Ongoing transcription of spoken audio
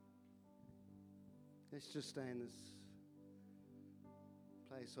Let's just stay in this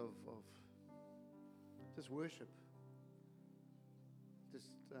place of just worship.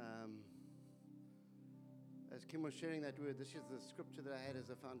 Just as Kim was sharing that word, this is the scripture that I had as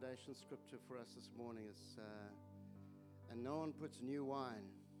a foundation scripture for us this morning. It's and no one puts new wine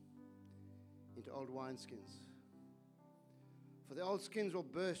into old wineskins, for the old skins will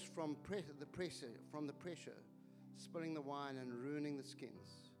burst from the pressure, spilling the wine and ruining the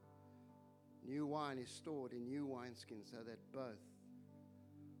skins. New wine is stored in new wineskins so that both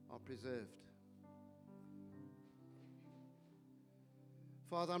are preserved.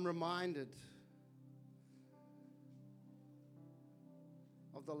 Father, I'm reminded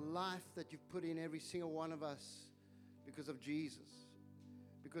of the life that you've put in every single one of us because of Jesus,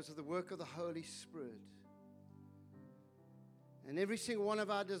 because of the work of the Holy Spirit. And every single one of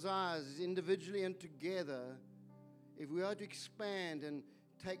our desires is individually and together. If we are to expand and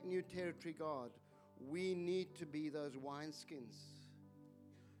take new territory, God, we need to be those wineskins.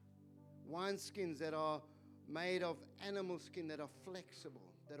 Wineskins that are made of animal skin, that are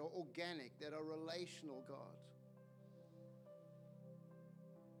flexible, that are organic, that are relational, God.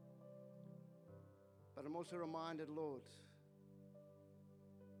 But I'm also reminded, Lord,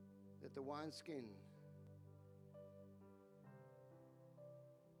 that the wineskin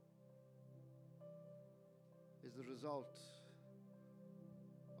is the result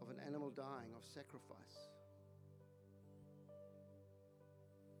of an animal dying, of sacrifice.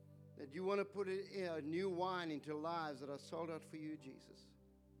 That you want to put a new wine into lives that are sold out for you, Jesus.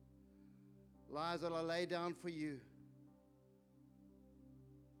 Lives that are laid down for you.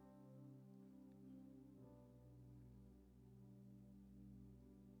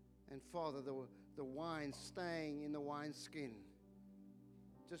 And Father, the wine staying in the wineskin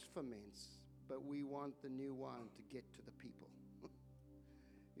just ferments, but we want the new wine to get to the people.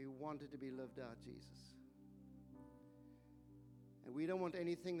 We want it to be lived out, Jesus. And we don't want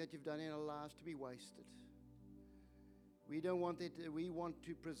anything that you've done in our lives to be wasted. We don't want it. We want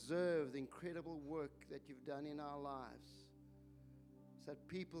to preserve the incredible work that you've done in our lives, so that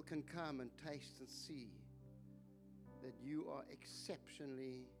people can come and taste and see that you are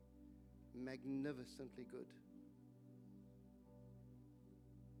exceptionally, magnificently good.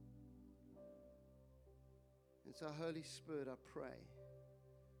 And so, Holy Spirit, I pray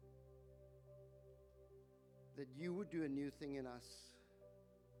that you would do a new thing in us,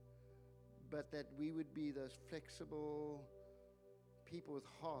 but that we would be those flexible people with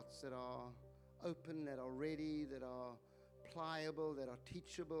hearts that are open, that are ready, that are pliable, that are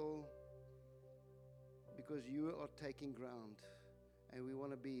teachable, because you are taking ground, and we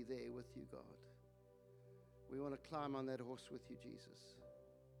want to be there with you, God. We want to climb on that horse with you, Jesus.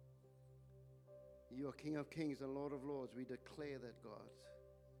 You are King of Kings and Lord of Lords. We declare that, God.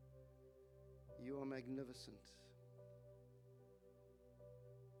 You are magnificent.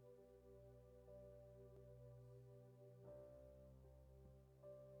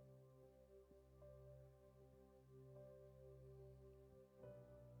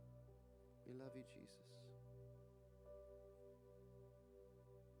 We love you, Jesus.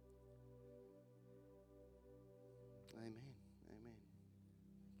 Amen. Amen.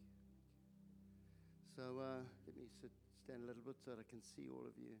 So let me stand a little bit so that I can see all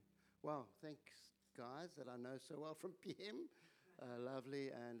of you. Wow, thanks, guys, that I know so well from PM. Lovely,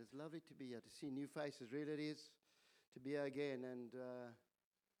 and it's lovely to be here, to see new faces. Really, it is to be here again. And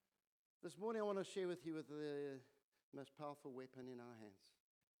this morning I want to share with you the most powerful weapon in our hands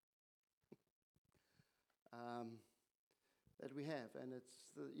that we have. And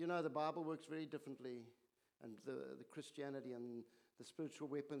it's, the Bible works very differently. And the Christianity and the spiritual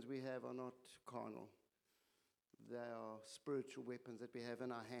weapons we have are not carnal. They are spiritual weapons that we have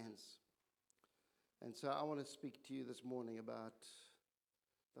in our hands. And so I want to speak to you this morning about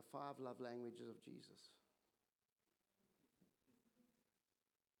the 5 love languages of Jesus.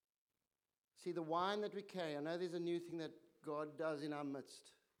 See, the wine that we carry, I know there's a new thing that God does in our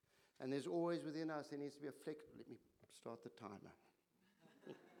midst. And there's always within us, there needs to be a flex. Let me start the timer.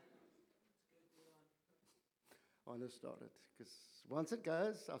 I want to start it, because once it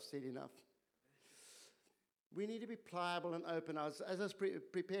goes, I've said enough. We need to be pliable and open. As I was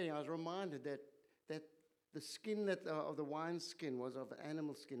preparing, I was reminded that the skin of the wine skin was of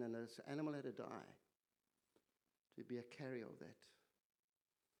animal skin, and this animal had to die to be a carrier of that.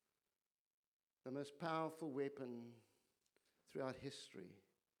 The most powerful weapon throughout history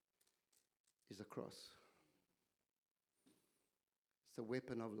is a cross. It's the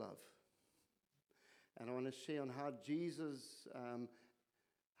weapon of love. And I want to share on how Jesus,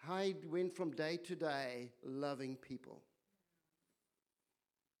 how he went from day to day loving people.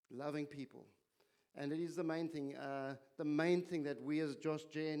 Loving people. And it is the main thing that we as Josh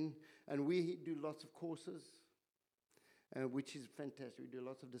Jen, and we do lots of courses, which is fantastic. We do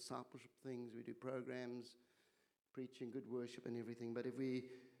lots of discipleship things. We do programs, preaching, good worship and everything. But if we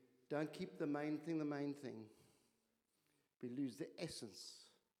don't keep the main thing, we lose the essence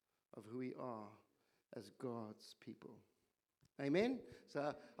of who we are as God's people. Amen?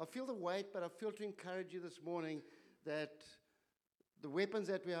 So I feel the weight, but I feel to encourage you this morning that the weapons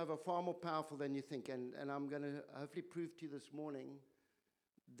that we have are far more powerful than you think. And I'm going to hopefully prove to you this morning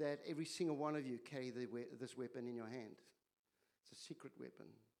that every single one of you carry this weapon in your hand. It's a secret weapon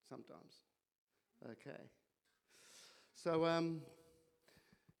sometimes. Okay. So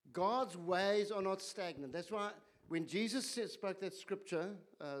God's ways are not stagnant. That's why when Jesus spoke that scripture,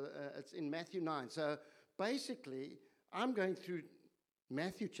 it's in Matthew 9. So basically, I'm going through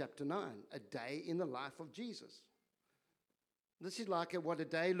Matthew chapter 9, a day in the life of Jesus. This is like what a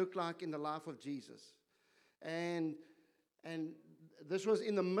day looked like in the life of Jesus. And this was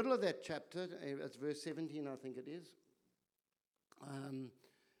in the middle of that chapter. It's verse 17, I think it is.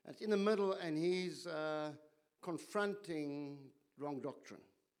 It's in the middle, and he's confronting wrong doctrine.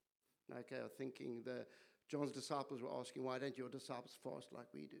 Okay, I'm thinking John's disciples were asking, why don't your disciples fast like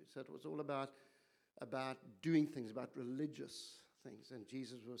we do? So it was all about doing things, about religious things. And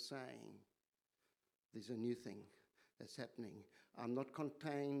Jesus was saying, there's a new thing that's happening. I'm not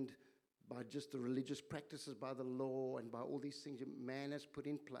contained by just the religious practices, by the law, and by all these things that man has put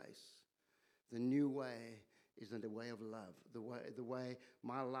in place. The new way is the way of love, the way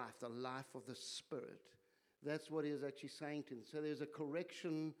my life, the life of the Spirit. That's what he is actually saying to them. So there's a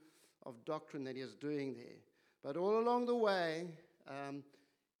correction of doctrine that he is doing there. But all along the way,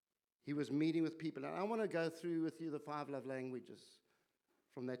 he was meeting with people. And I want to go through with you the 5 love languages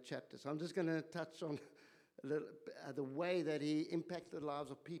from that chapter. So I'm just going to touch on the way that he impacted the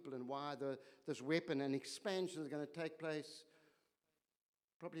lives of people and why this weapon and expansion is going to take place.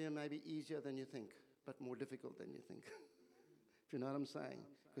 Probably maybe easier than you think, but more difficult than you think. If you know what I'm saying.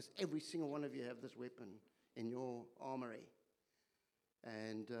 Because every single one of you have this weapon in your armory.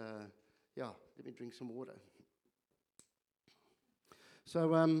 And let me drink some water.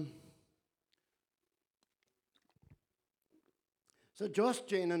 So Josh,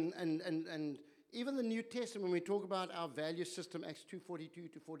 Jen, and even the New Testament, when we talk about our value system, Acts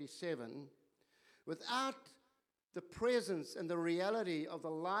 2:42 to 47, without the presence and the reality of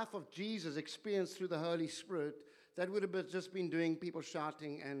the life of Jesus experienced through the Holy Spirit, that would have just been doing people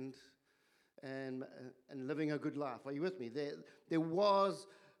shouting and living a good life. Are you with me? There was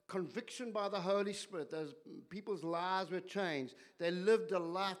conviction by the Holy Spirit. Those people's lives were changed. They lived a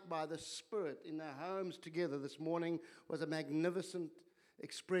life by the Spirit in their homes together. This morning was a magnificent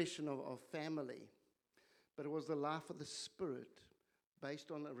expression of family. But it was the life of the Spirit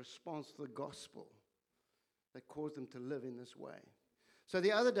based on a response to the gospel that caused them to live in this way. So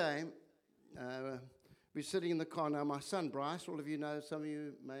the other day, we're sitting in the car. Now, my son Bryce, all of you know, some of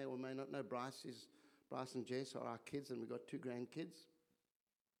you may or may not know, Bryce and Jess are our kids, and we've got 2 grandkids.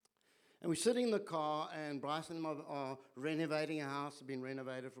 And we're sitting in the car, and Bryce and I are renovating a house. It's been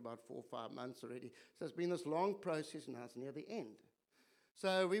renovated for about 4 or 5 months already. So it's been this long process, and now it's near the end.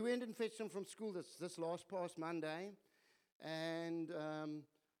 So we went and fetched them from school this past Monday, and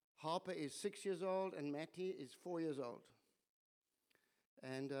Harper is 6 years old, and Matty is 4 years old.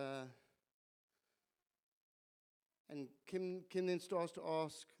 And Kim then starts to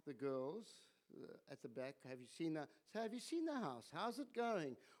ask the girls at the back, have you seen the house? How's it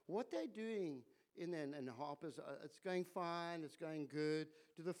going? What they're doing in there? And Harper's, it's going fine, it's going good.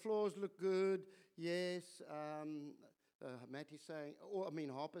 Do the floors look good? Yes. Matty's saying,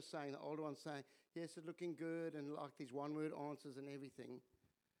 Harper's saying, the older one's saying, yes, it's looking good, and like these one-word answers and everything.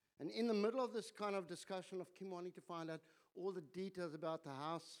 And in the middle of this kind of discussion of Kim wanting to find out all the details about the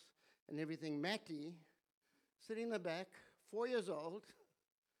house and everything, Matty, sitting in the back, 4 years old,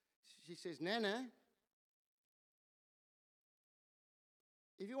 she says, Nana,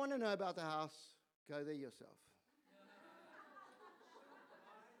 if you want to know about the house, go there yourself.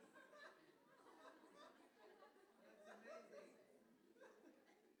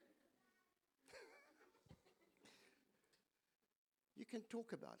 You can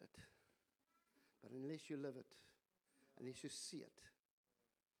talk about it, but unless you live it, unless you see it,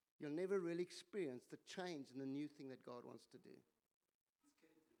 you'll never really experience the change and the new thing that God wants to do.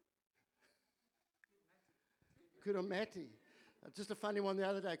 Good on Matty. Just a funny one the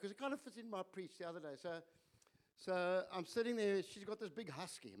other day, because it kind of fits in my preach the other day. So I'm sitting there. She's got this big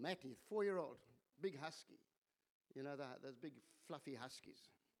husky, Matty, 4-year-old, big husky. You know, those big fluffy huskies.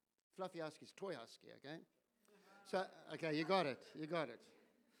 Fluffy huskies, toy husky, okay? So, okay, you got it.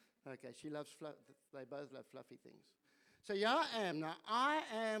 Okay, she loves they both love fluffy things. So yeah, I am. Now, I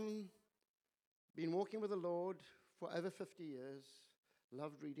am been walking with the Lord for over 50 years.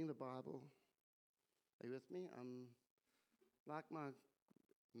 Loved reading the Bible. Are you with me? I'm like my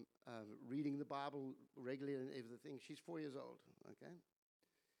reading the Bible regularly and everything. She's 4 years old, okay?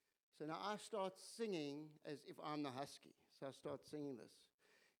 So now I start singing as if I'm the husky. So I start singing this.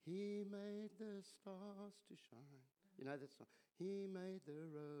 He made the stars to shine. You know that song? He made the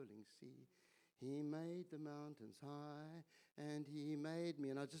rolling sea. He made the mountains high. And he made me.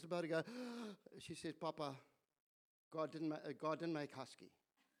 And I was just about to go, she says, Papa, God didn't make husky.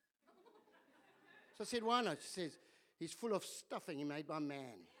 So I said, why not? She says, he's full of stuffing he made by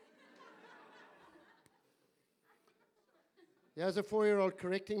man. Here's a 4-year-old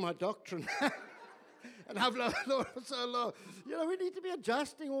correcting my doctrine. And I've loved the Lord for so long. You know, we need to be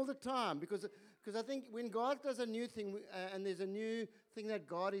adjusting all the time because I think when God does a new thing and there's a new thing that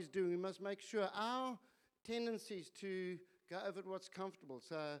God is doing, we must make sure our tendencies to go over what's comfortable.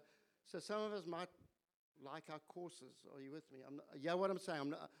 So some of us might like our courses. Are you with me? What I'm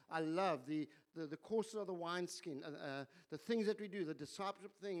saying. I love the courses of the wineskin, the things that we do, the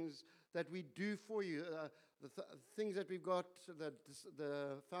discipleship things that we do for you, the things that we've got,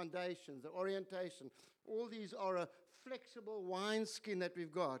 the foundations, the orientation. All these are a flexible wineskin that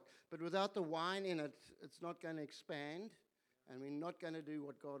we've got, but without the wine in it, it's not going to expand, and we're not going to do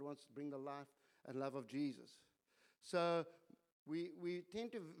what God wants to bring the life and love of Jesus. So we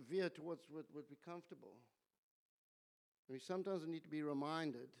tend to veer towards what we're comfortable. And we sometimes need to be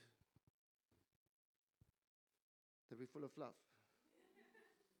reminded that we're full of fluff.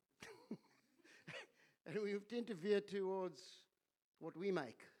 And we tend to veer towards what we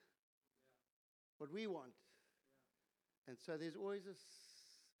make, what we want. And so there's always this,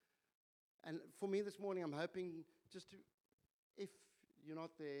 and for me this morning, I'm hoping just to, if you're not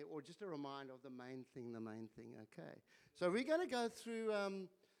there, or just a reminder of the main thing, okay? So we're going to go through,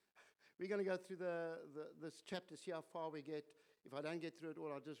 this chapter, see how far we get. If I don't get through it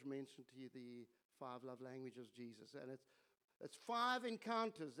all, I'll just mention to you the 5 love languages of Jesus. And it's 5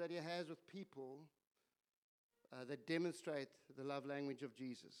 encounters that he has with people that demonstrate the love language of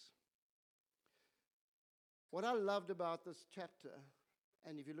Jesus. What I loved about this chapter,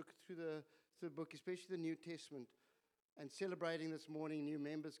 and if you look through the book, especially the New Testament, and celebrating this morning new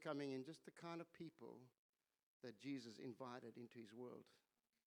members coming in, just the kind of people that Jesus invited into his world.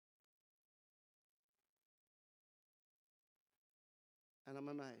 And I'm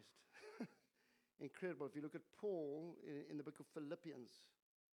amazed. Incredible. If you look at Paul in the book of Philippians,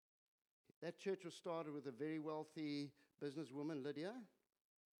 that church was started with a very wealthy businesswoman, Lydia,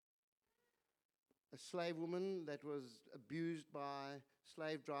 a slave woman that was abused by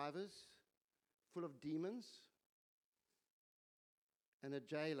slave drivers, full of demons, and a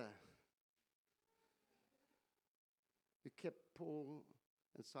jailer who kept Paul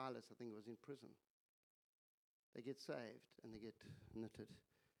and Silas, I think it was, in prison. They get saved and they get knitted,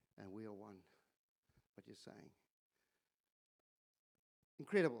 and we are one. What you're saying.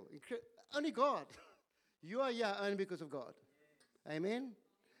 Incredible. Only God. You are here only because of God. Amen?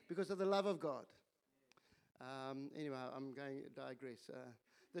 Because of the love of God. Anyway, I'm going to digress.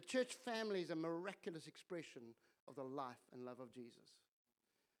 The church family is a miraculous expression of the life and love of Jesus.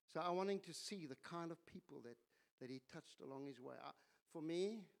 So I'm wanting to see the kind of people that he touched along his way. For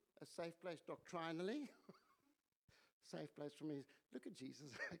me, a safe place doctrinally. Safe place for me is, look at Jesus.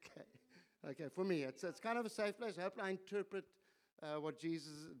 Okay, for me, it's kind of a safe place. I hope I interpret what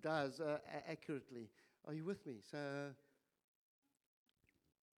Jesus does accurately. Are you with me? So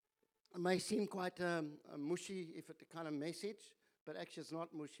it may seem quite mushy if it's a kind of message, but actually it's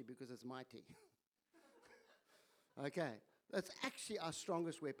not mushy because it's mighty. Okay, that's actually our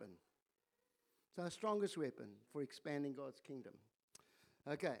strongest weapon. It's our strongest weapon for expanding God's kingdom.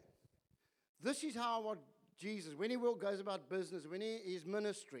 Okay, this is how what Jesus, when he goes about business, when his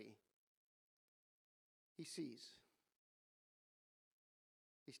ministry, he sees.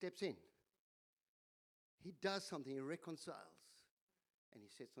 He steps in. He does something. He reconciles. And he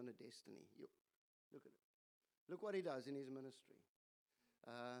sets on a destiny. Look at it. Look what he does in his ministry.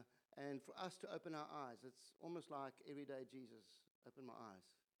 And for us to open our eyes, it's almost like everyday Jesus, open my eyes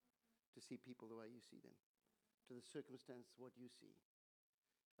to see people the way you see them, to the circumstance what you see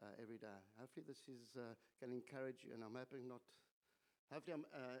every day. Hopefully this is going to encourage you, and I'm hoping not. Hopefully I'm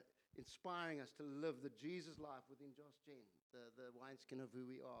inspiring us to live the Jesus life within Josh Jen, the wineskin of who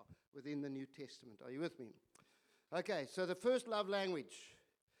we are within the New Testament. Are you with me? Okay, so the first love language,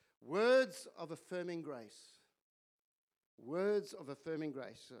 words of affirming grace. Words of affirming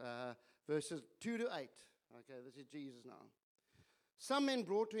grace, verses 2 to 8. Okay, this is Jesus now. Some men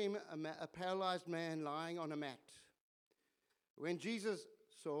brought to him a paralyzed man lying on a mat. When Jesus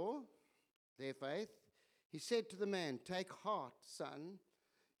saw their faith, he said to the man, "Take heart, son,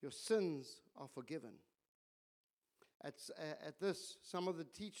 your sins are forgiven." At this, some of the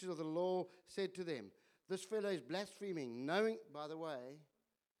teachers of the law said to them, "This fellow is blaspheming," knowing, by the way,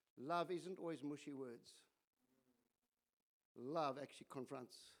 love isn't always mushy words. Love actually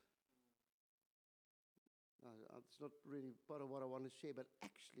confronts. It's not really part of what I want to share, but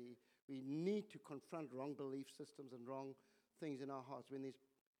actually we need to confront wrong belief systems and wrong things in our hearts.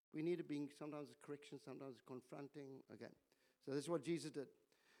 We need to be, sometimes it's correction, sometimes it's confronting. Okay, so this is what Jesus did.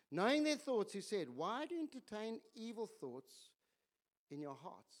 Knowing their thoughts, he said, "Why do you entertain evil thoughts in your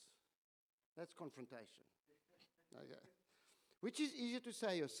hearts?" That's confrontation. Okay. Which is easier to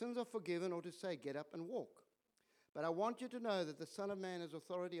say, "Your sins are forgiven," or to say, "Get up and walk"? But I want you to know that the Son of Man has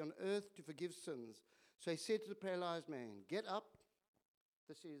authority on earth to forgive sins. So he said to the paralyzed man, "Get up."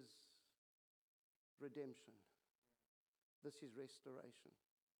 This is redemption. This is restoration.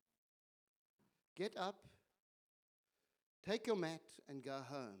 Get up, take your mat, and go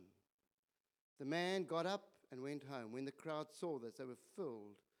home. The man got up and went home. When the crowd saw this, they were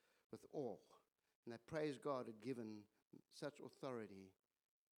filled with awe, and they praised God had given such authority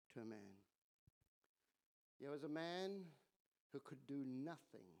to a man. There was a man who could do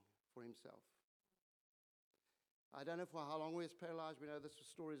nothing for himself. I don't know for how long he was paralyzed. We know this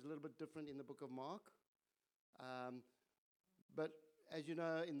story is a little bit different in the book of Mark. But as you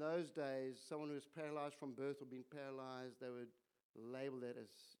know, in those days, someone who was paralyzed from birth or being paralyzed, they would label that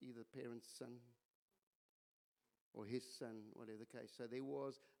as either parent's son or his son, whatever the case. So there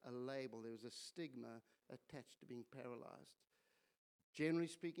was a label, there was a stigma attached to being paralyzed. Generally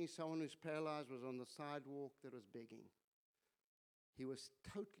speaking, someone who's paralyzed was on the sidewalk that was begging. He was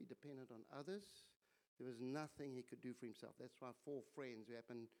totally dependent on others. There was nothing he could do for himself. That's why 4 friends who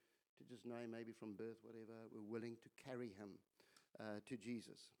happened to just know him maybe from birth, whatever, were willing to carry him to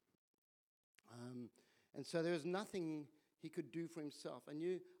Jesus. And so there was nothing he could do for himself. And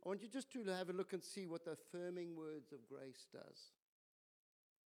I want you just to have a look and see what the affirming words of grace does.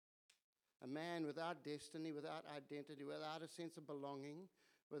 A man without destiny, without identity, without a sense of belonging,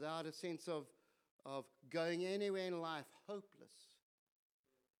 without a sense of going anywhere in life, hopeless,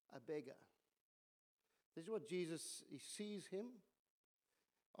 a beggar. This is what Jesus, he sees him.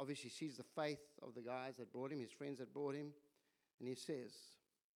 Obviously, he sees the faith of the guys that brought him, his friends that brought him. And he says,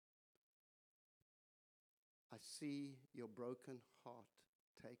 "I see your broken heart.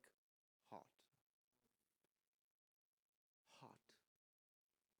 Take heart." Heart.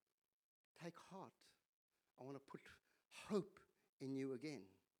 Take heart. I want to put hope in you again.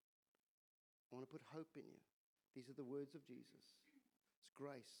 I want to put hope in you. These are the words of Jesus. It's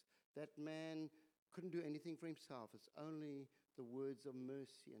grace. That man couldn't do anything for himself. It's only the words of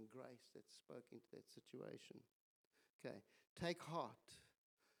mercy and grace that spoke into that situation. Okay, take heart.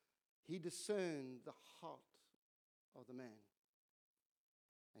 He discerned the heart of the man.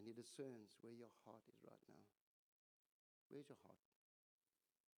 And he discerns where your heart is right now. Where's your heart?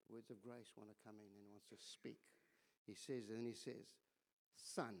 The words of grace want to come in and wants to speak. He says,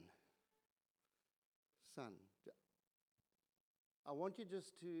 "Son. Son." I want you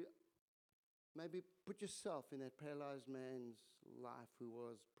just to maybe put yourself in that paralyzed man's life who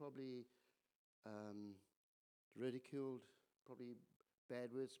was probably ridiculed, probably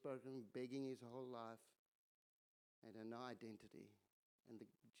bad words spoken, begging his whole life, and had no identity. And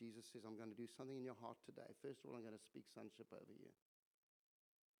Jesus says, "I'm going to do something in your heart today. First of all, I'm going to speak sonship over you."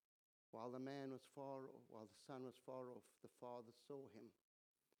 While the man was far off, while the son was far off, the father saw him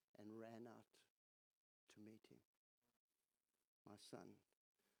and ran out to meet him. My son.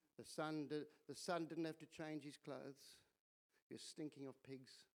 The son didn't have to change his clothes. He was stinking of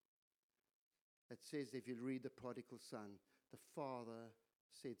pigs. It says, if you read the prodigal son, the father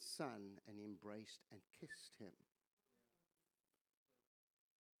said, "Son," and he embraced and kissed him.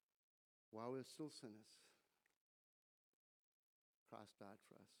 While we were still sinners, Christ died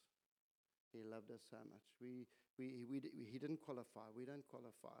for us. He loved us so much. He didn't qualify. We don't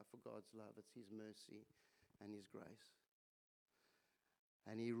qualify for God's love. It's his mercy and his grace.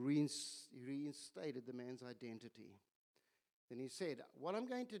 And he reinstated the man's identity. Then he said, "What I'm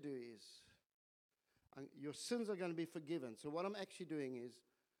going to do is, your sins are going to be forgiven." So what I'm actually doing is,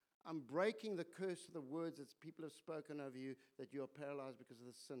 I'm breaking the curse of the words that people have spoken over you, that you are paralyzed because of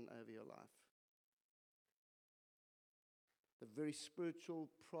the sin over your life. The very spiritual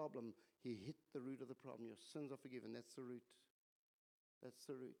problem, he hit the root of the problem. Your sins are forgiven. That's the root. That's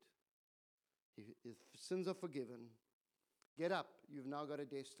the root. If sins are forgiven, get up. You've now got a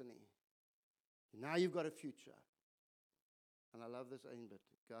destiny. Now you've got a future. And I love this end bit.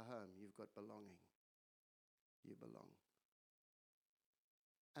 Go home. You've got belonging. You belong.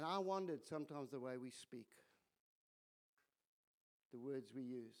 And I wondered sometimes the way we speak, the words we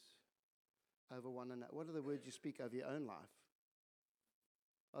use over one another. What are the words you speak over your own life?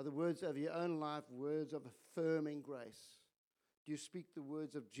 Are the words of your own life words of affirming grace? Do you speak the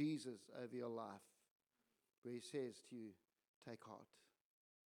words of Jesus over your life, where he says to you, take heart,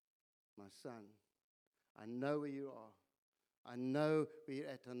 my son, I know where you are. I know where you're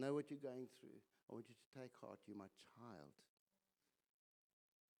at. I know what you're going through. I want you to take heart, you're my child.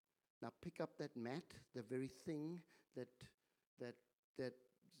 Now pick up that mat, the very thing that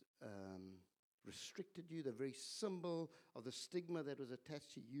restricted you, the very symbol of the stigma that was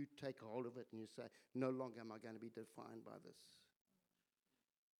attached to you. Take hold of it and you say, no longer am I going to be defined by this.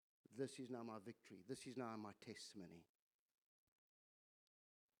 This is now my victory. This is now my testimony.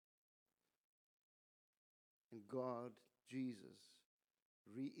 And God, Jesus,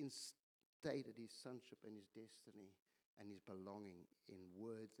 reinstated his sonship and his destiny and his belonging in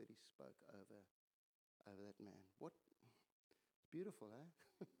words that he spoke over that man. What? It's beautiful,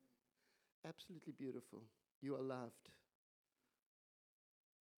 eh? Absolutely beautiful. You are loved.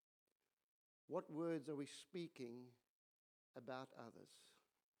 What words are we speaking about others?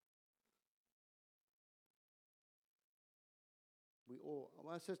 We all,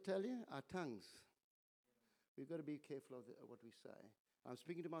 I must just tell you, our tongues. We've got to be careful of what we say. I'm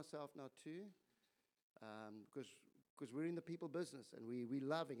speaking to myself now too, because we're in the people business and we're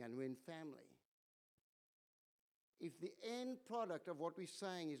loving and we're in family. If the end product of what we're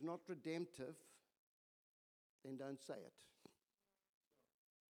saying is not redemptive, then don't say it.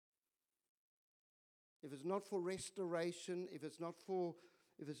 If it's not for restoration, if it's not for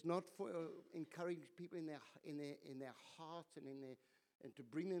encouraging people in their heart and to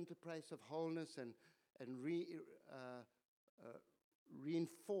bring them to a place of wholeness and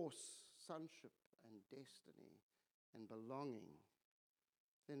reinforce sonship and destiny and belonging,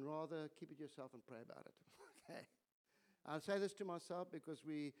 then rather keep it yourself and pray about it. Okay. I say this to myself because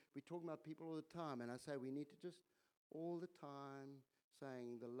we talk about people all the time, and I say we need to just all the time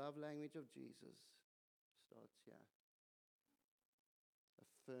saying the love language of Jesus starts here.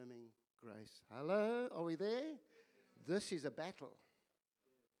 Affirming grace. Hello, are we there? This is a battle.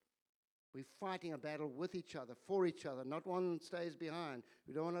 We're fighting a battle with each other, for each other. Not one stays behind.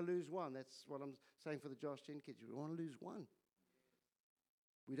 We don't want to lose one. That's what I'm saying for the Josh Gen kids. We don't want to lose one.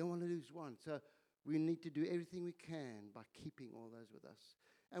 We don't want to lose one. So we need to do everything we can by keeping all those with us.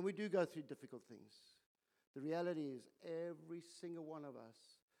 And we do go through difficult things. The reality is every single one of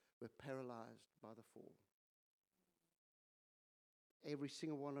us were paralyzed by the fall. Every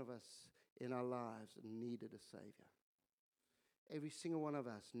single one of us in our lives needed a Savior. Every single one of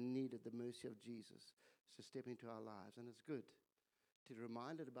us needed the mercy of Jesus to step into our lives. And it's good to be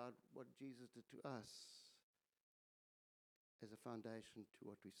reminded about what Jesus did to us as a foundation to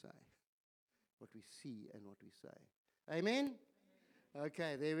what we say, what we see and what we say. Amen?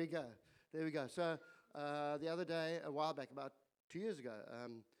 Okay, there we go. There we go. So the other day, a while back, about 2 years ago,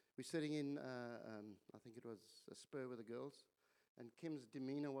 we're sitting in, I think it was a spur with the girls, and Kim's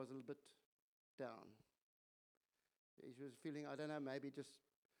demeanor was a little bit down. She was feeling, I don't know, maybe just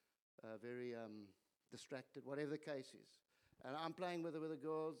very distracted, whatever the case is. And I'm playing with the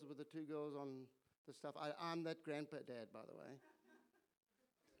girls, with the two girls on the stuff. I'm that grandpa dad, by the way.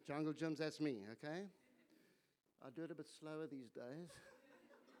 Jungle gyms, that's me, okay? I do it a bit slower these days.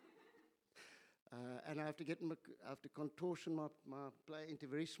 And I have to contortion my play into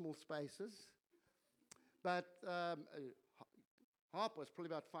very small spaces. But Harp was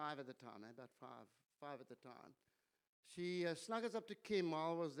probably about 5 at the time, about five at the time. She snuggles up to Kim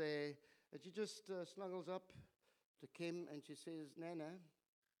while I was there, and she just snuggles up to Kim and she says, Nana,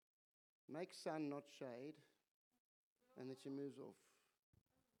 make sun, not shade. And then she moves off.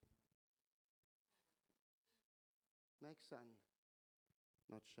 Make sun,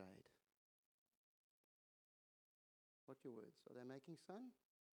 not shade. What's your words? Are they making sun?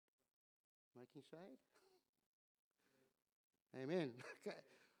 Making shade? Amen. Okay.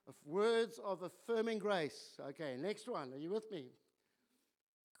 Words of affirming grace. Okay, next one. Are you with me?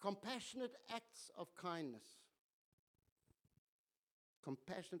 Compassionate acts of kindness.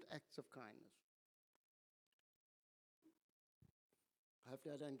 Compassionate acts of kindness.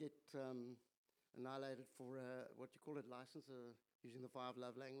 Hopefully I don't get annihilated for what you call it, license, using the 5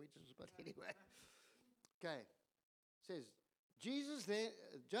 love languages, but anyway. Okay. It says, Jesus then,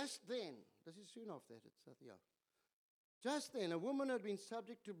 just then, this is soon after that, it's yeah. Just then, a woman who had been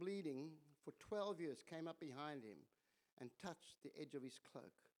subject to bleeding for 12 years came up behind him and touched the edge of his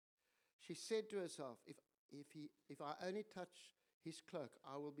cloak. She said to herself, if I only touch his cloak,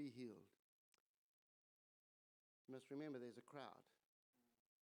 I will be healed. You must remember there's a crowd,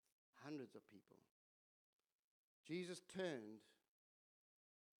 hundreds of people. Jesus turned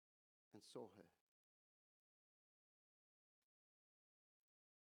and saw her.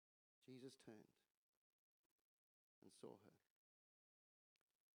 Jesus turned and saw her.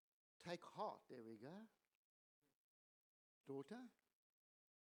 Take heart, there we go. Daughter,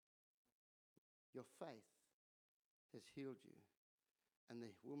 your faith has healed you. And the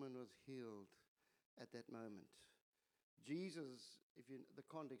woman was healed at that moment. Jesus, the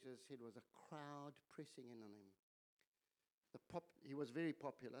context, as I said, was a crowd pressing in on him. He was very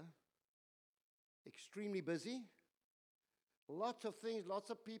popular, extremely busy, lots of things, lots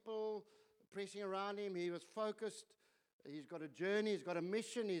of people pressing around him. He was focused. He's got a journey, he's got a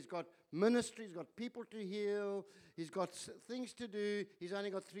mission, he's got ministry, he's got people to heal, he's got things to do. He's only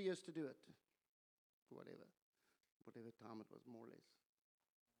got 3 years to do it. Whatever time it was, more or less.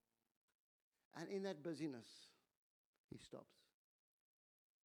 And in that busyness, he stops.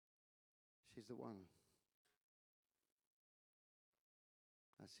 She's the one.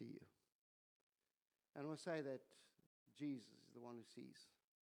 I see you. And we'll say that Jesus is the one who sees.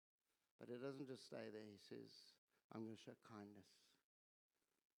 But it doesn't just stay there. He says, I'm going to show kindness.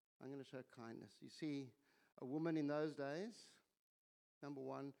 I'm going to show kindness. You see, a woman in those days, number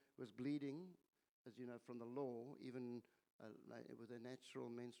one, was bleeding, as you know, from the law, even with the natural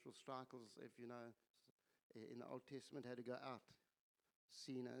menstrual cycles, if you know, in the Old Testament, had to go out,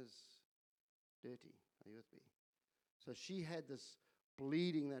 seen as dirty. Are you with me? So she had this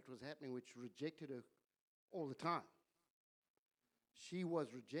bleeding that was happening, which rejected her all the time. She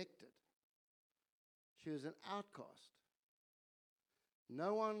was rejected. She was an outcast.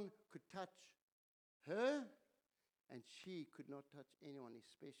 No one could touch her, and she could not touch anyone,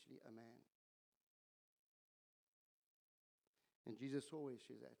 especially a man. And Jesus saw where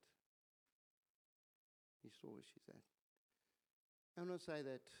she's at. He saw where she's at. I'm going to say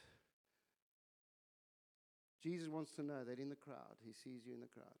that Jesus wants to know that in the crowd, he sees you in the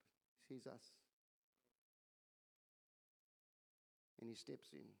crowd. He sees us. And he steps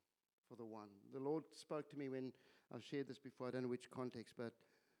in for the one. The Lord spoke to me when I've shared this before. I don't know which context, but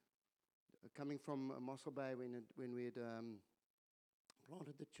coming from Mossel Bay when we had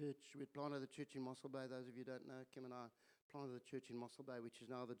planted the church. We had planted the church in Mossel Bay. Those of you who don't know, Kim and I planted the church in Mossel Bay, which is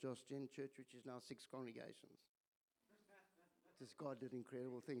now the Josh Gen Church, which is now 6 congregations. Just God did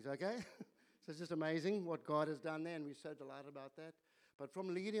incredible things, okay? So it's just amazing what God has done there, and we're so delighted about that. But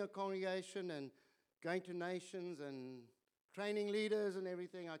from leading a congregation and going to nations and training leaders and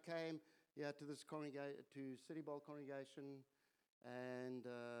everything, I came to this to City Bowl congregation, and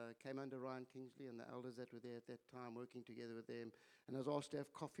came under Ryan Kingsley and the elders that were there at that time, working together with them. And I was asked to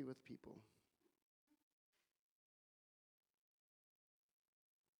have coffee with people.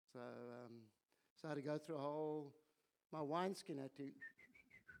 So I had to go through my wineskin had to.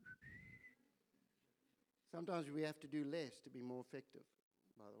 Sometimes we have to do less to be more effective,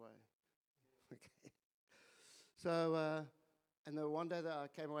 by the way. Okay. So, and then one day that I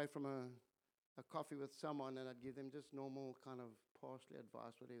came away from a coffee with someone, and I'd give them just normal kind of partially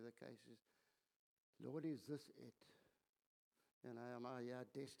advice, whatever the case is. Lord, is this it? You know, am I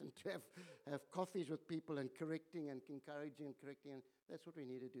destined to have coffees with people and correcting and encouraging and correcting? And that's what we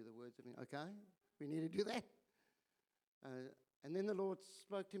need to do, the words of me. Okay? We need to do that. And then the Lord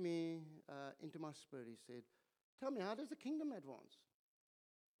spoke to me into my spirit. He said, tell me, how does the kingdom advance?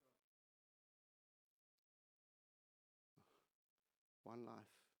 One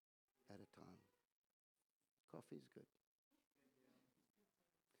life at a time. Coffee is good.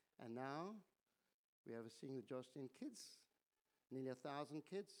 And now we are overseeing the Joshton kids, nearly 1,000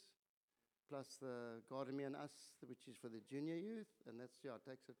 kids, plus the God in Me and Us, which is for the junior youth, and that's, it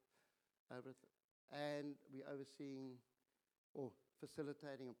takes it over. And we're overseeing or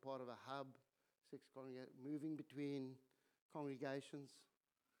facilitating a part of a hub, 6 moving between congregations.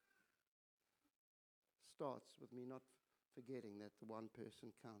 Starts with me not forgetting that the one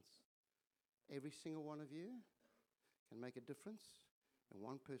person counts. Every single one of you can make a difference in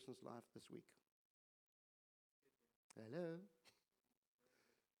one person's life this week. Hello?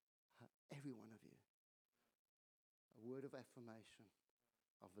 Every one of you. A word of affirmation,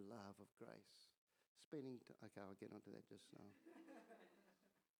 of love, of grace. Okay, I'll get onto that just now.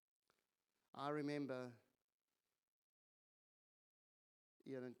 I remember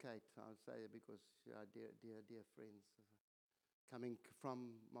Ian and Kate, I would say, because dear friends, coming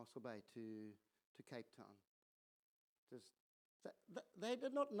from Mossel Bay to Cape Town. They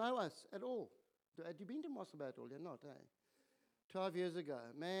did not know us at all. Had you been to Mossel Bay at all? You're not, eh? 12 years ago.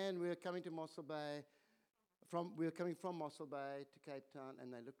 Man, we were coming to Mossel Bay. We were coming from Mossel Bay to Cape Town,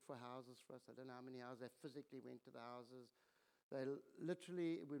 and they looked for houses for us. I don't know how many houses. They physically went to the houses. They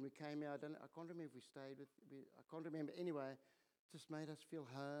literally, when we came here, I can't remember if we stayed I can't remember. Anyway, just made us feel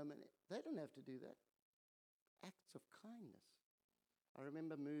home. And they don't have to do that. Acts of kindness. I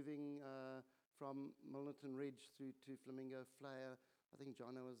remember moving from Milnerton Ridge through to Flamingo Flyer. I think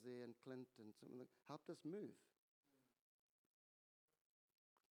Johnno was there and Clint and some of them helped us move.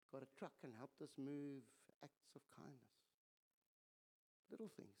 Got a truck and helped us move. Acts of kindness. Little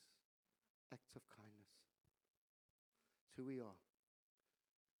things. Acts of kindness. It's who we are.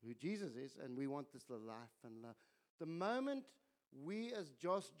 Who Jesus is, and we want this life and love. The moment we as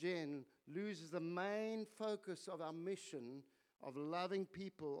Josh Jen loses the main focus of our mission of loving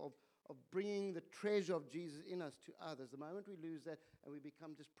people, of bringing the treasure of Jesus in us to others, the moment we lose that and we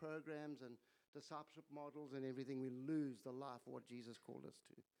become just programs and discipleship models and everything, we lose the life of what Jesus called us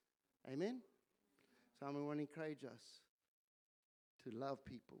to. Amen? So I want to encourage us to love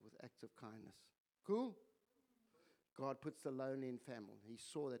people with acts of kindness. Cool? God puts the lonely in family. He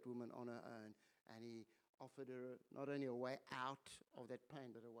saw that woman on her own, and he offered her not only a way out of that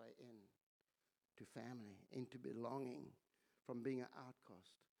pain, but a way in to family, into belonging, from being an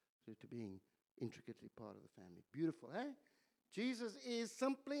outcast to being intricately part of the family. Beautiful, eh? Jesus is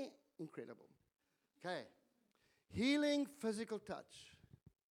simply incredible. Okay. Healing physical touch.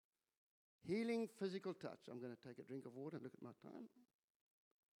 Healing physical touch. I'm going to take a drink of water and look at my time.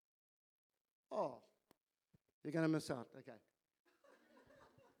 Oh, you're going to miss out. Okay.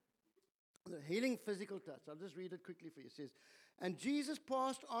 The healing physical touch. I'll just read it quickly for you. It says, and Jesus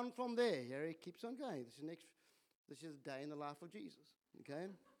passed on from there. Here he keeps on going. This is a day in the life of Jesus. Okay.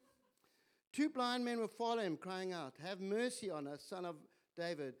 2 blind men were following him, crying out, have mercy on us, son of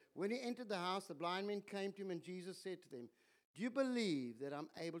David. When he entered the house, the blind men came to him, and Jesus said to them, do you believe that I'm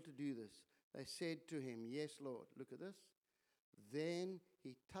able to do this? They said to him, yes, Lord. Look at this. Then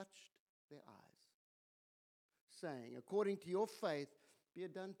he touched their eyes, saying, according to your faith, be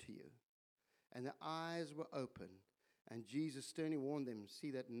it done to you. And their eyes were open. And Jesus sternly warned them,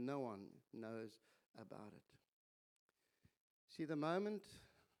 see that no one knows about it. See, the moment,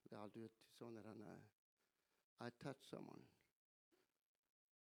 I'll do it to someone that I know, I touch someone,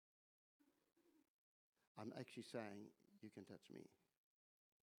 I'm actually saying, you can touch me.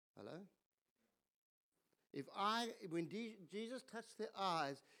 Hello? When Jesus touched their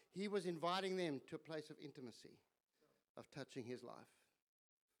eyes, he was inviting them to a place of intimacy, of touching his life.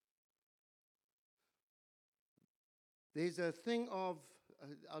 There's a thing of,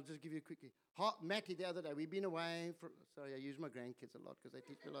 I'll just give you quickly. Matty, the other day, we've been away. Sorry, I use my grandkids a lot because they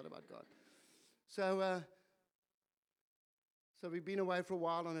teach me a lot about God. So we've been away for a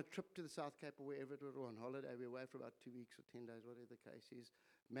while on a trip to the South Cape or wherever it was, or on holiday. We were away for about 2 weeks or 10 days, whatever the case is.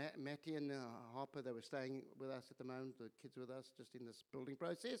 Matty and Harper, they were staying with us at the moment, the kids with us, just in this building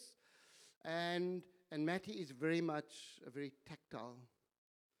process. And Matty is very much a very tactile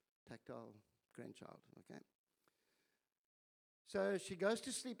grandchild, okay? So she goes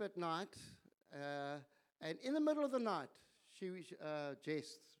to sleep at night, and in the middle of the night,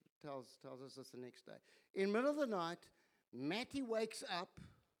 Jess tells us this the next day. In the middle of the night, Matty wakes up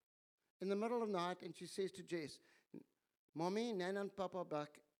in the middle of the night, and she says to Jess, Mommy, Nana and Papa are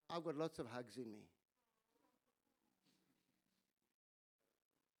back. I've got lots of hugs in me.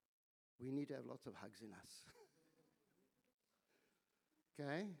 We need to have lots of hugs in us.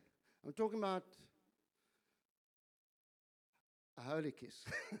 Okay? I'm talking about a holy kiss.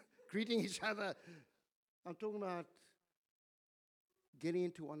 Greeting each other. I'm talking about getting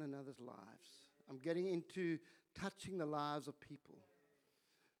into one another's lives. I'm getting into touching the lives of people.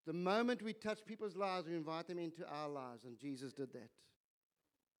 The moment we touch people's lives, we invite them into our lives, and Jesus did that.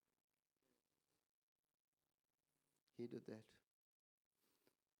 He did that.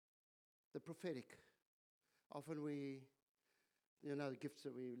 The prophetic. Often the gifts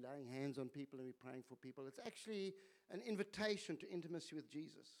that we're laying hands on people and we're praying for people. It's actually an invitation to intimacy with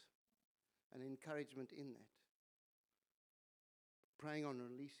Jesus, an encouragement in that. Praying on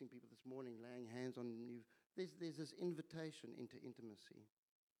releasing people this morning, laying hands on you. There's this invitation into intimacy.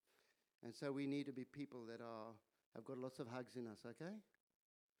 And so we need to be people that have got lots of hugs in us, okay?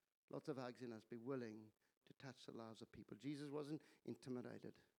 Lots of hugs in us. Be willing to touch the lives of people. Jesus wasn't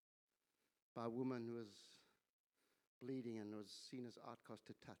intimidated by a woman who was bleeding and was seen as outcast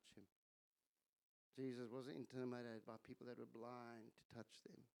to touch him. Jesus wasn't intimidated by people that were blind to touch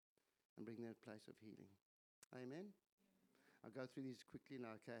them and bring them to a place of healing. Amen? I'll go through these quickly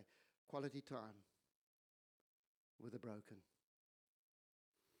now, okay? Quality time with the broken.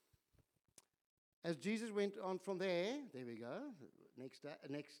 As Jesus went on from there we go, next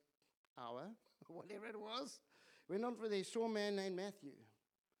hour, whatever it was. Went on for there, saw a man named Matthew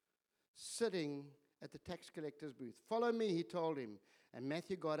sitting at the tax collector's booth. Follow me, he told him. And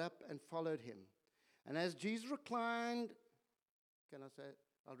Matthew got up and followed him. And as Jesus reclined, can I say it?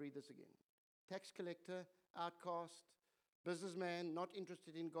 I'll read this again. Tax collector, outcast, businessman, not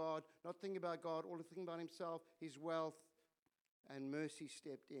interested in God, not thinking about God, all the thinking about himself, his wealth, and mercy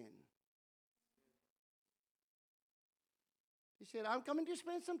stepped in. He said, I'm coming to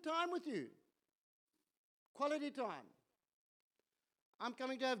spend some time with you. Quality time. I'm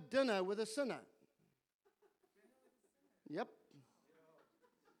coming to have dinner with a sinner. Yep.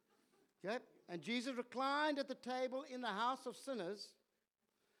 Yep. And Jesus reclined at the table in the house of sinners.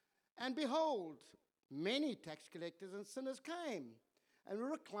 And behold, many tax collectors and sinners came and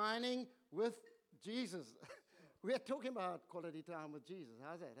were reclining with Jesus. We are talking about quality time with Jesus.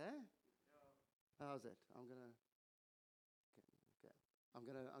 How's that, eh? How's it? I'm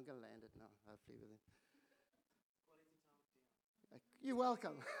gonna land it now, hopefully with him. You're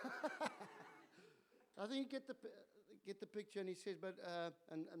welcome. I think you get the picture, and he says, but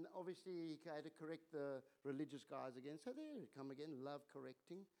and obviously he had to correct the religious guys again. So there you come again, love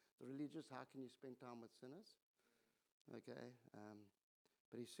correcting the religious. How can you spend time with sinners? Okay,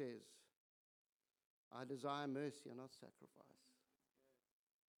 but he says, I desire mercy and not sacrifice.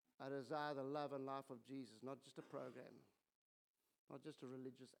 I desire the love and life of Jesus, not just a program, not just a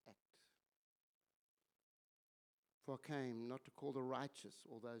religious act. For I came not to call the righteous,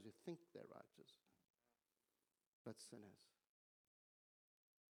 or those who think they're righteous, but sinners.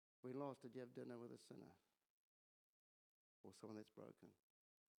 When last did you have dinner with a sinner? Or someone that's broken,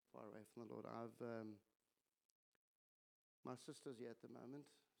 far away from the Lord? My sister's here at the moment.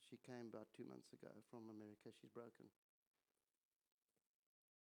 She came about 2 months ago from America. She's broken.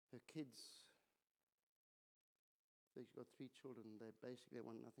 Her kids, she's got 3 children. They basically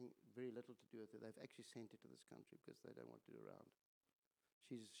want nothing, very little to do with her. They've actually sent her to this country because they don't want to do around.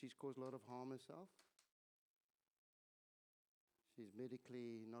 She's caused a lot of harm herself. She's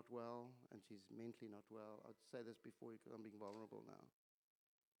medically not well, and she's mentally not well. I'd say this before because I'm being vulnerable now.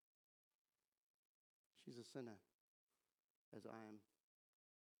 She's a sinner, as I am.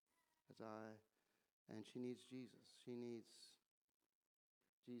 And she needs Jesus. She needs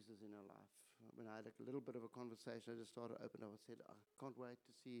Jesus in her life. When I had a little bit of a conversation, I just started to open up and said, I can't wait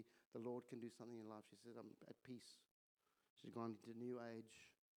to see the Lord can do something in life. She said, I'm at peace. She's gone into new age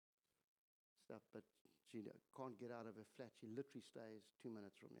stuff, but she can't get out of her flat. She literally stays 2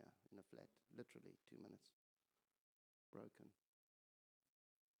 minutes from here in a flat. Literally 2 minutes. Broken.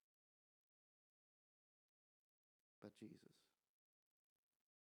 But Jesus.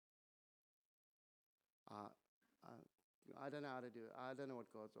 I don't know how to do it. I don't know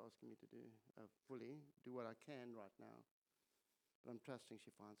what God's asking me to do fully. Do what I can right now. But I'm trusting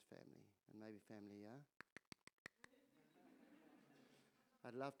she finds family. And maybe family, yeah?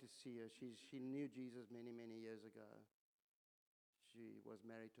 I'd love to see her. She knew Jesus many, many years ago. She was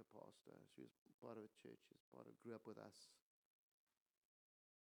married to a pastor. She was part of a church. Grew up with us.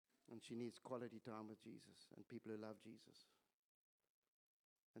 And she needs quality time with Jesus and people who love Jesus.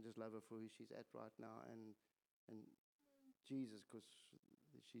 And just love her for who she's at right now. And Jesus, because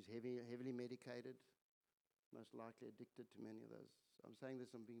she's heavily medicated, most likely addicted to many of those. So I'm saying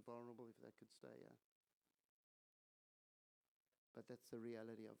this, I'm being vulnerable if that could stay, yeah. But that's the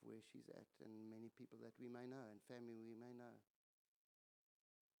reality of where she's at, and many people that we may know, and family we may know.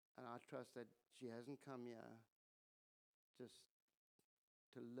 And I trust that she hasn't come here just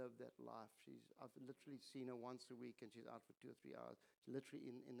to live that life. I've literally seen her once a week, and she's out for 2 or 3 hours. She's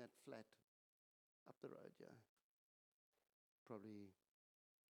literally in that flat up the road, yeah. Probably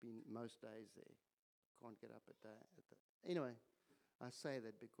been most days there. Can't get up at the. Anyway, I say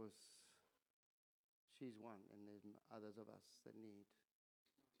that because she's one, and there's others of us that need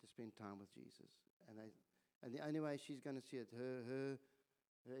to spend time with Jesus. And the only way she's going to see it, her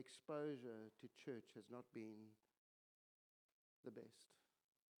exposure to church has not been the best.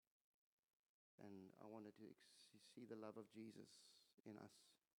 And I wanted to see the love of Jesus in us.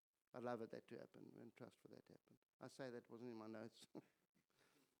 I'd love that to happen and trust for that to happen. I say that wasn't in my notes.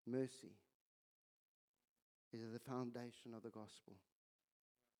 Mercy is the foundation of the gospel.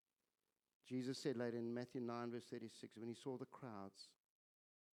 Jesus said later in Matthew 9, verse 36, when he saw the crowds,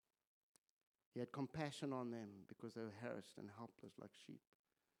 he had compassion on them because they were harassed and helpless like sheep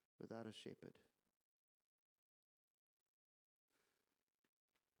without a shepherd.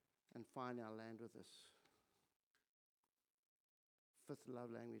 And finally, I'll land with this. 5th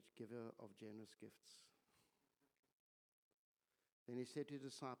love language, giver of generous gifts. Then he said to his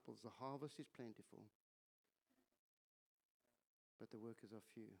disciples, the harvest is plentiful, but the workers are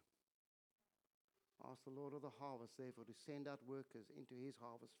few. Ask the Lord of the harvest, therefore, to send out workers into his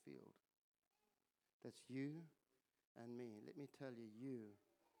harvest field. That's you and me. Let me tell you, you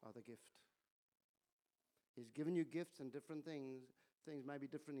are the gift. He's given you gifts and different things. Things may be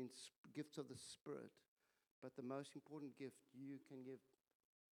different in gifts of the Spirit. But the most important gift you can give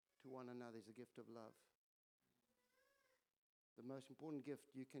to one another is a gift of love. The most important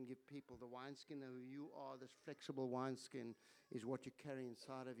gift you can give people, the wineskin that you are, this flexible wineskin, is what you carry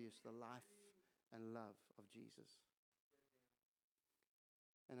inside of you. It's the life and love of Jesus.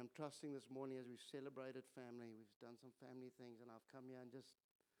 And I'm trusting this morning as we've celebrated family, we've done some family things, and I've come here and just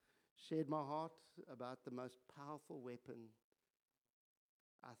shared my heart about the most powerful weapon.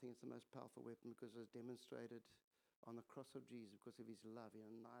 I think it's the most powerful weapon because it was demonstrated on the cross of Jesus because of his love. He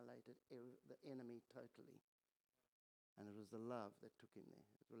annihilated the enemy totally. And it was the love that took him there.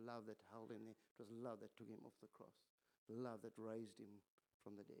 It was the love that held him there. It was the love that took him off the cross. The love that raised him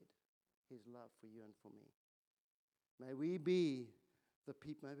from the dead. His love for you and for me. May we be the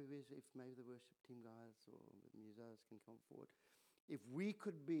people, maybe the worship team guys or the musos can come forward. If we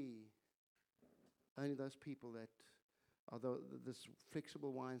could be only those people that are this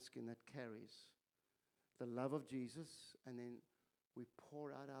flexible wineskin that carries the love of Jesus, and then we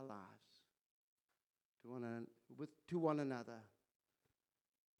pour out our lives to one another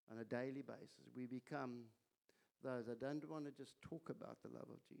on a daily basis. We become those that don't want to just talk about the love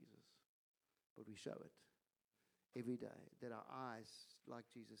of Jesus, but we show it every day, that our eyes, like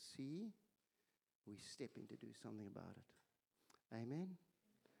Jesus, see, we step in to do something about it. Amen?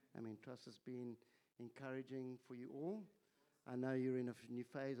 I mean, trust has been encouraging for you all. I know you're in a new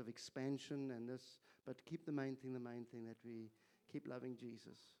phase of expansion and this, but keep the main thing, that we keep loving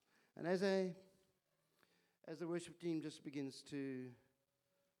Jesus. And as the worship team just begins to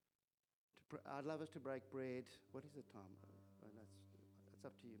I'd love us to break bread. What is the time? Well, that's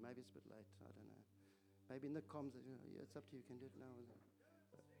up to you. Maybe it's a bit late. I don't know. Maybe in the comms, yeah, it's up to you. You can do it now.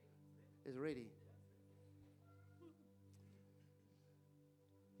 It's ready.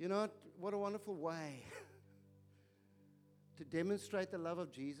 You know what a wonderful way to demonstrate the love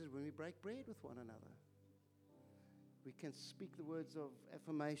of Jesus when we break bread with one another. We can speak the words of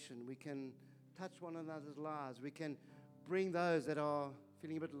affirmation. We can touch one another's lives. We can bring those that are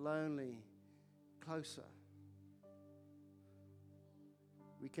feeling a bit lonely closer.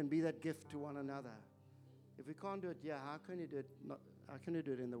 We can be that gift to one another. If we can't do it, how can you do it? How can you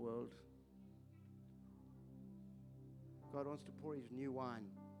do it in the world? God wants to pour his new wine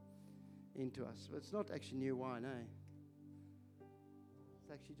into us. But it's not actually new wine, It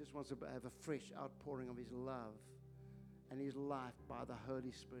actually just wants to have a fresh outpouring of his love and his life by the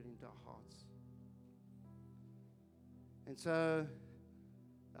Holy Spirit into our hearts. And so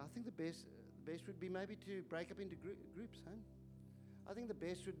I think the best would be maybe to break up into groups, I think the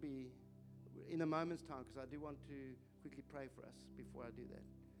best would be in a moment's time, because I do want to quickly pray for us before I do that.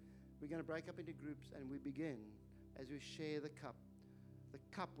 We're going to break up into groups and we begin as we share the cup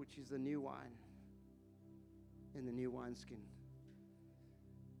which is the new wine in the new wineskin.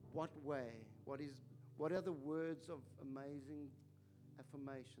 What are the words of amazing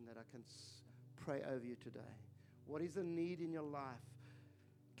affirmation that I can pray over you today? What is the need in your life?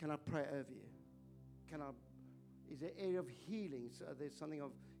 Can I pray over you? Is there an area of healing? So there's something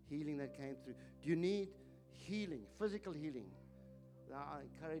of healing that came through. Do you need healing, physical healing? I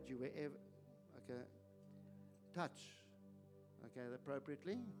encourage you wherever, touch,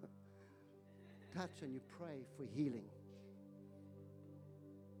 appropriately. Touch and you pray for healing.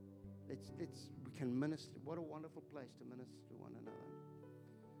 We can minister. What a wonderful place to minister to one another.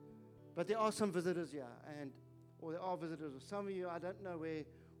 But there are some visitors here, or there are visitors. Some of you, I don't know where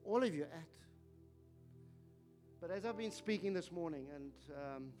all of you are at. But as I've been speaking this morning, and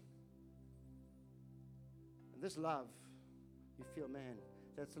this love, you feel, man,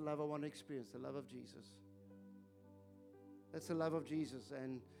 that's the love I want to experience, the love of Jesus. That's the love of Jesus.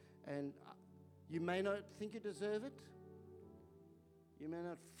 And you may not think you deserve it. You may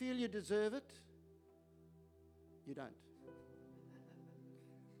not feel you deserve it. You don't.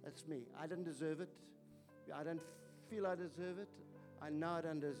 That's me. I don't deserve it. I don't feel I deserve it. I know I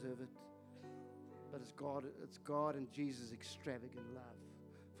don't deserve it. But it's God and Jesus' extravagant love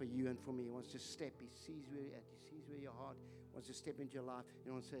for you and for me. He wants to step. He sees where you're at. He sees where your heart wants to step into your life.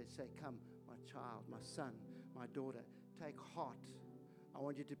 He wants to say, come, my child, my son, my daughter, take heart. I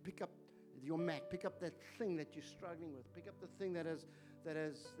want you to pick up your mat. Pick up that thing that you're struggling with. Pick up the thing that has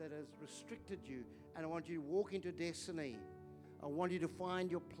restricted you. And I want you to walk into destiny. I want you to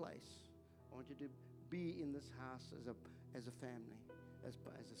find your place. I want you to be in this house as a family. As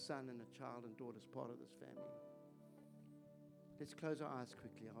a son and a child and daughter, as part of this family. Let's close our eyes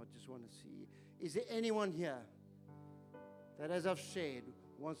quickly. I just want to see. Is there anyone here that, as I've shared,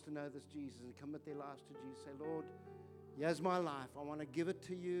 wants to know this Jesus and commit their lives to Jesus? Say, Lord, here's my life. I want to give it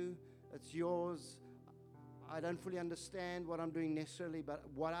to you. It's yours. I don't fully understand what I'm doing necessarily, but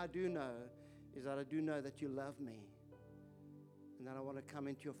what I do know is that I do know that you love me and that I want to come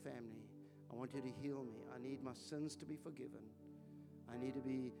into your family. I want you to heal me. I need my sins to be forgiven. I need to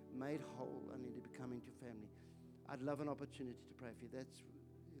be made whole. I need to become into your family. I'd love an opportunity to pray for you.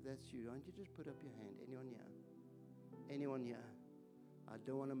 If that's you, why don't you just put up your hand? Anyone here? Anyone here? I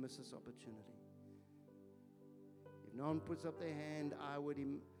don't want to miss this opportunity. If no one puts up their hand, I would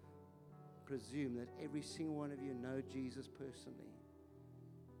presume that every single one of you know Jesus personally.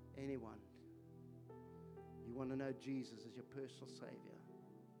 Anyone? You want to know Jesus as your personal Savior?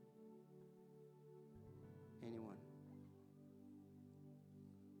 Anyone?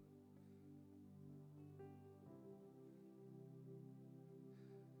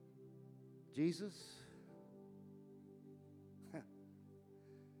 Jesus,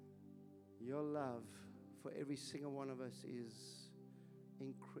 your love for every single one of us is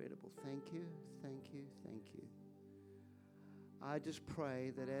incredible. Thank you, thank you, thank you. I just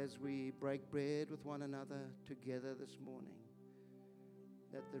pray that as we break bread with one another together this morning,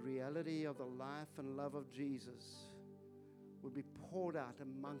 that the reality of the life and love of Jesus would be poured out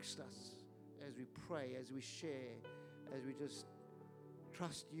amongst us as we pray, as we share, as we just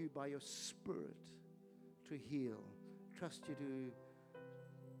trust you by your Spirit to heal. Trust you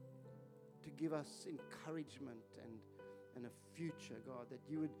to give us encouragement and a future, God, that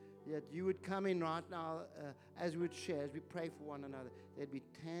you would come in right now as we would share, as we pray for one another. There'd be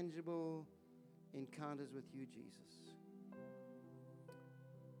tangible encounters with you, Jesus.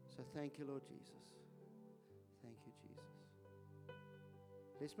 So thank you, Lord Jesus. Thank you, Jesus.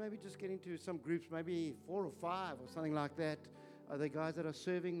 Let's maybe just get into some groups, maybe 4 or 5 or something like that. Are there guys that are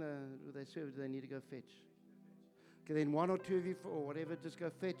serving? Do they need to go fetch? Okay, then 1 or 2 of you, or whatever, just go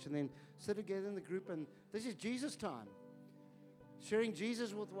fetch and then sit together in the group. And this is Jesus time. Sharing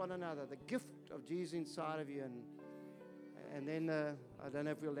Jesus with one another, the gift of Jesus inside of you. And then, I don't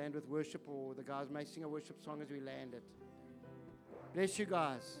know if we'll land with worship or the guys may sing a worship song as we land it. Bless you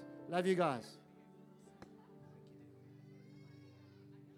guys. Love you guys.